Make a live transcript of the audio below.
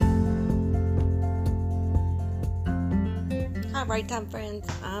Alright time friends,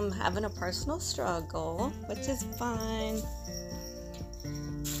 I'm having a personal struggle, which is fine.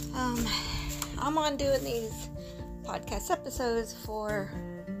 I'm on doing these podcast episodes for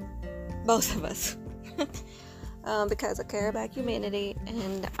both of us. Because I care about humanity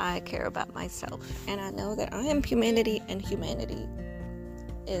and I care about myself. And I know that I am humanity and humanity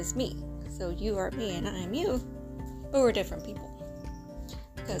is me. So you are me and I am you, but we're different people.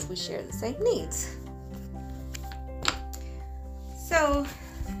 Because we share the same needs. So,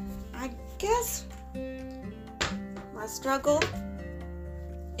 I guess my struggle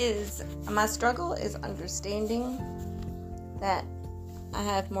is understanding that I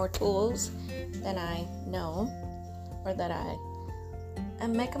have more tools than I know, or that I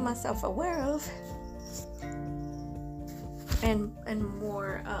am making myself aware of, and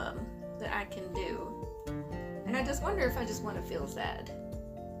more that I can do. And I just wonder if I just want to feel sad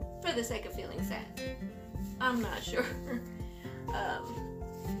for the sake of feeling sad. I'm not sure.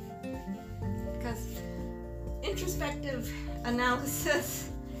 Because introspective analysis,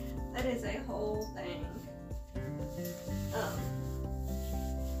 that is a whole thing. Oh,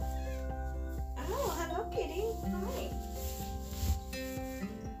 hello, kitty. Hi.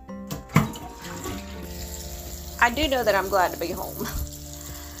 I do know that I'm glad to be home.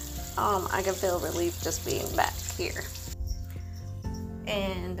 I can feel relief just being back here.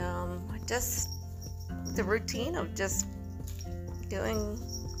 And just the routine of just doing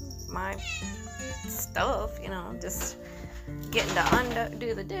my stuff, just getting to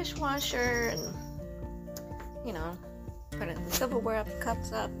undo the dishwasher and, putting the silverware up, the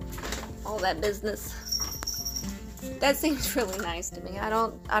cups up, all that business. That seems really nice to me. I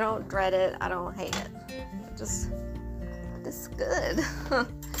don't dread it. I don't hate it. This is good.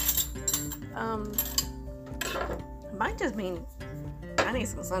 It might just mean I need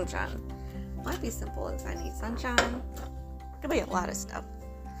some sunshine. Might be simple as I need sunshine. Could be a lot of stuff.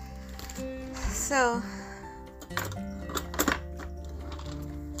 So,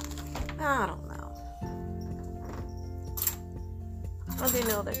 I don't know. I do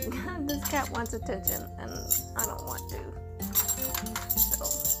know that this cat wants attention, and I don't want to. So,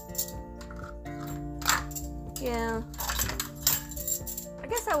 yeah. I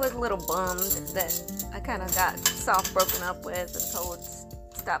guess I was a little bummed that I kind of got soft broken up with and told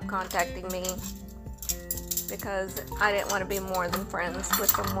stop contacting me, because I didn't want to be more than friends with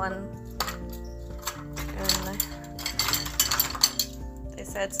someone. And they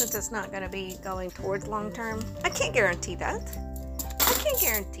said since it's not going to be going towards long term, I can't guarantee that. I can't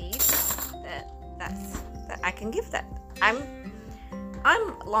guarantee that I can give that. I'm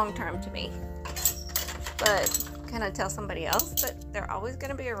long term to me. But can I tell somebody else that they're always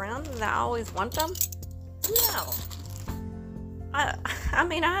going to be around and I always want them? No. I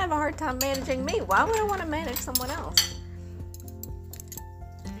mean, I have a hard time managing me. Why would I want to manage someone else?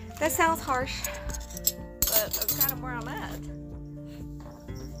 That sounds harsh, but that's kind of where I'm at.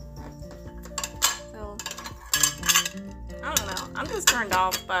 So, I don't know. I'm just turned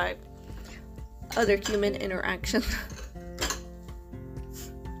off by other human interaction.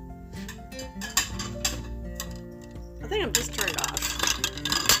 I think I'm just turned off.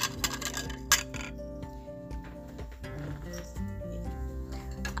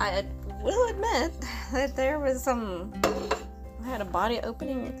 I will admit that there was I had a body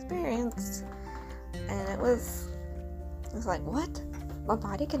opening experience, and it was like, what? My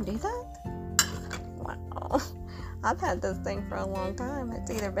body can do that? Wow. I've had this thing for a long time.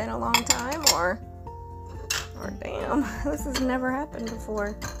 It's either been a long time or damn, this has never happened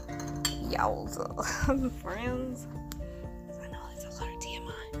before. Y'all, friends. I know it's a lot of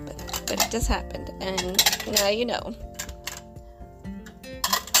TMI, but it just happened, and now you know.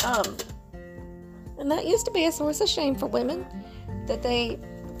 And that used to be a source of shame for women, that they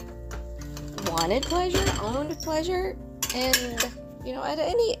wanted pleasure, owned pleasure, and, at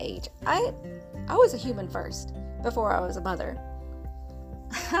any age. I was a human first, before I was a mother.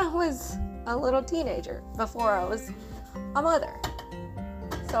 I was a little teenager before I was a mother.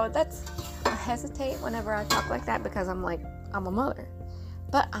 So I hesitate whenever I talk like that, because I'm like, I'm a mother.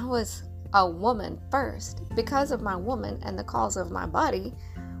 But I was a woman first, because of my woman and the cause of my body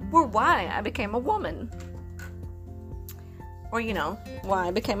were why I became a woman. Or, why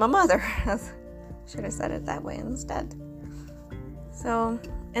I became a mother. Should have said it that way instead. So,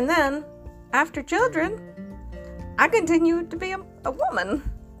 and then, after children, I continued to be a woman.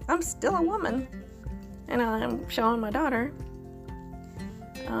 I'm still a woman. And I'm showing my daughter,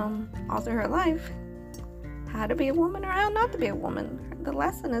 all through her life, how to be a woman or how not to be a woman. The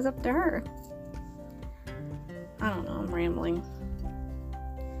lesson is up to her. I don't know, I'm rambling.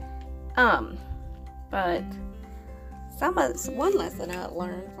 But one lesson I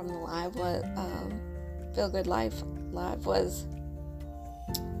learned from the live was Feel Good Life live was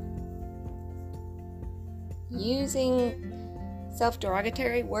using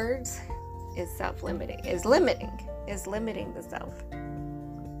self-derogatory words is limiting the self.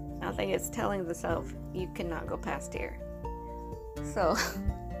 I think it's telling the self you cannot go past here. So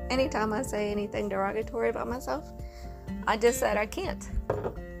anytime I say anything derogatory about myself, I just said I can't,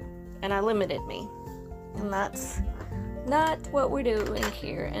 and I limited me. And that's not what we're doing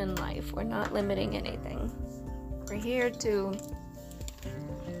here in life. We're not limiting anything. We're here to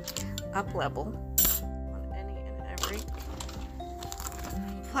up level on any and every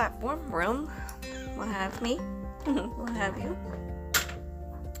platform, room, what have me, what have you.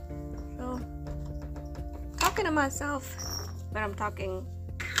 So, talking to myself, but I'm talking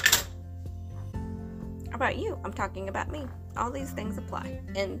about you. I'm talking about me. All these things apply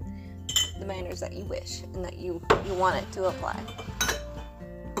in the manners that you wish and that you want it to apply.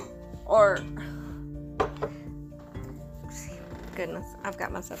 Or, goodness, I've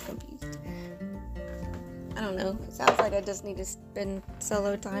got myself confused. I don't know. It sounds like I just need to spend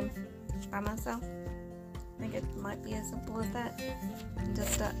solo time by myself. I think it might be as simple as that.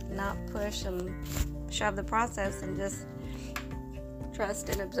 Just not push and shove the process and just trust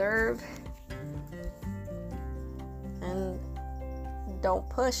and observe. And don't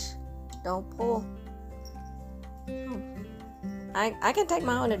push. Don't pull. I can take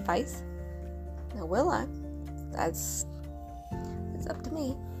my own advice. Now, will I? It's up to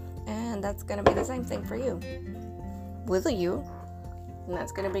me. And that's going to be the same thing for you. Will you? And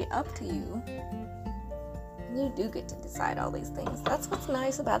that's going to be up to you. You do get to decide all these things. That's what's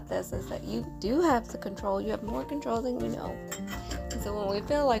nice about this, is that you do have the control. You have more control than you know. And so when we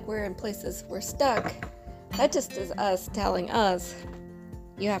feel like we're in places we're stuck, that just is us telling us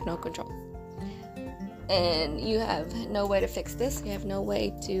you have no control. And you have no way to fix this. You have no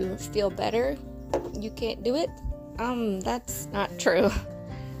way to feel better. You can't do it. That's not true.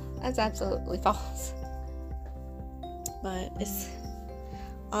 That's absolutely false. But it's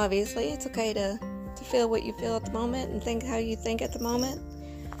okay to feel what you feel at the moment and think how you think at the moment,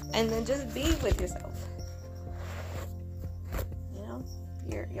 and then just be with yourself. You know,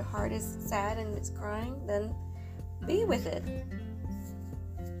 your heart is sad and it's crying, then be with it.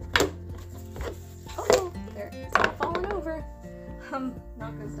 Oh, it's all falling over. I'm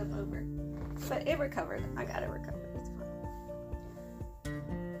knocking stuff over, but it recovered. I got it recovered. It's fine.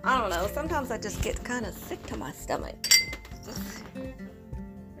 I don't know. Sometimes I just get kind of sick to my stomach.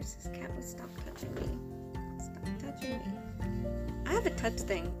 Where's this cat? Stop touching me. Stop touching me. I have a touch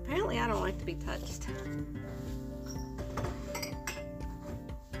thing. Apparently I don't like to be touched.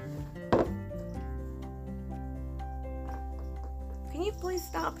 Can you please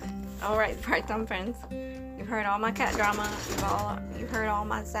stop? Alright, Thumb friends. You've heard all my cat drama. You've heard all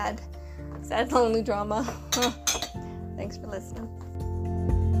my sad, lonely drama. Thanks for listening.